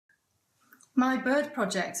My bird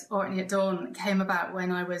project, Orkney at Dawn, came about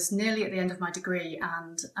when I was nearly at the end of my degree,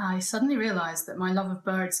 and I suddenly realised that my love of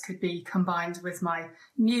birds could be combined with my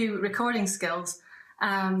new recording skills.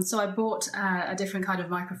 So I bought a different kind of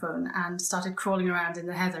microphone and started crawling around in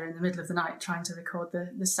the heather in the middle of the night trying to record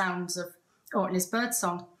the sounds of Orkney's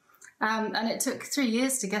birdsong. And it took 3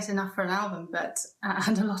 years to get enough for an album, but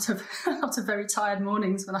and a lot of a lot of very tired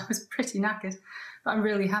mornings when I was pretty knackered. But I'm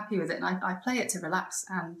really happy with it, and I play it to relax.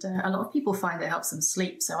 And a lot of people find it helps them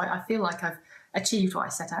sleep, so I feel like I've achieved what I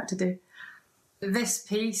set out to do. This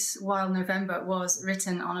piece, Wild November, was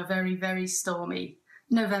written on a very, very stormy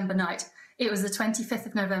November night. It was the 25th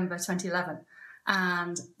of November 2011.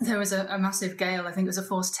 And there was a massive gale. I think it was a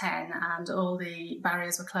force 10, and all the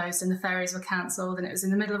barriers were closed and the ferries were cancelled, and it was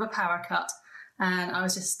in the middle of a power cut. And I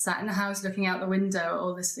was just sat in the house looking out the window at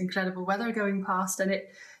all this incredible weather going past, and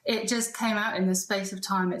it just came out in the space of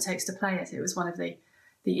time it takes to play it. It was one of the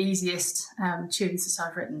easiest tunes that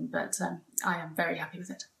I've written, but I am very happy with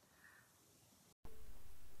it.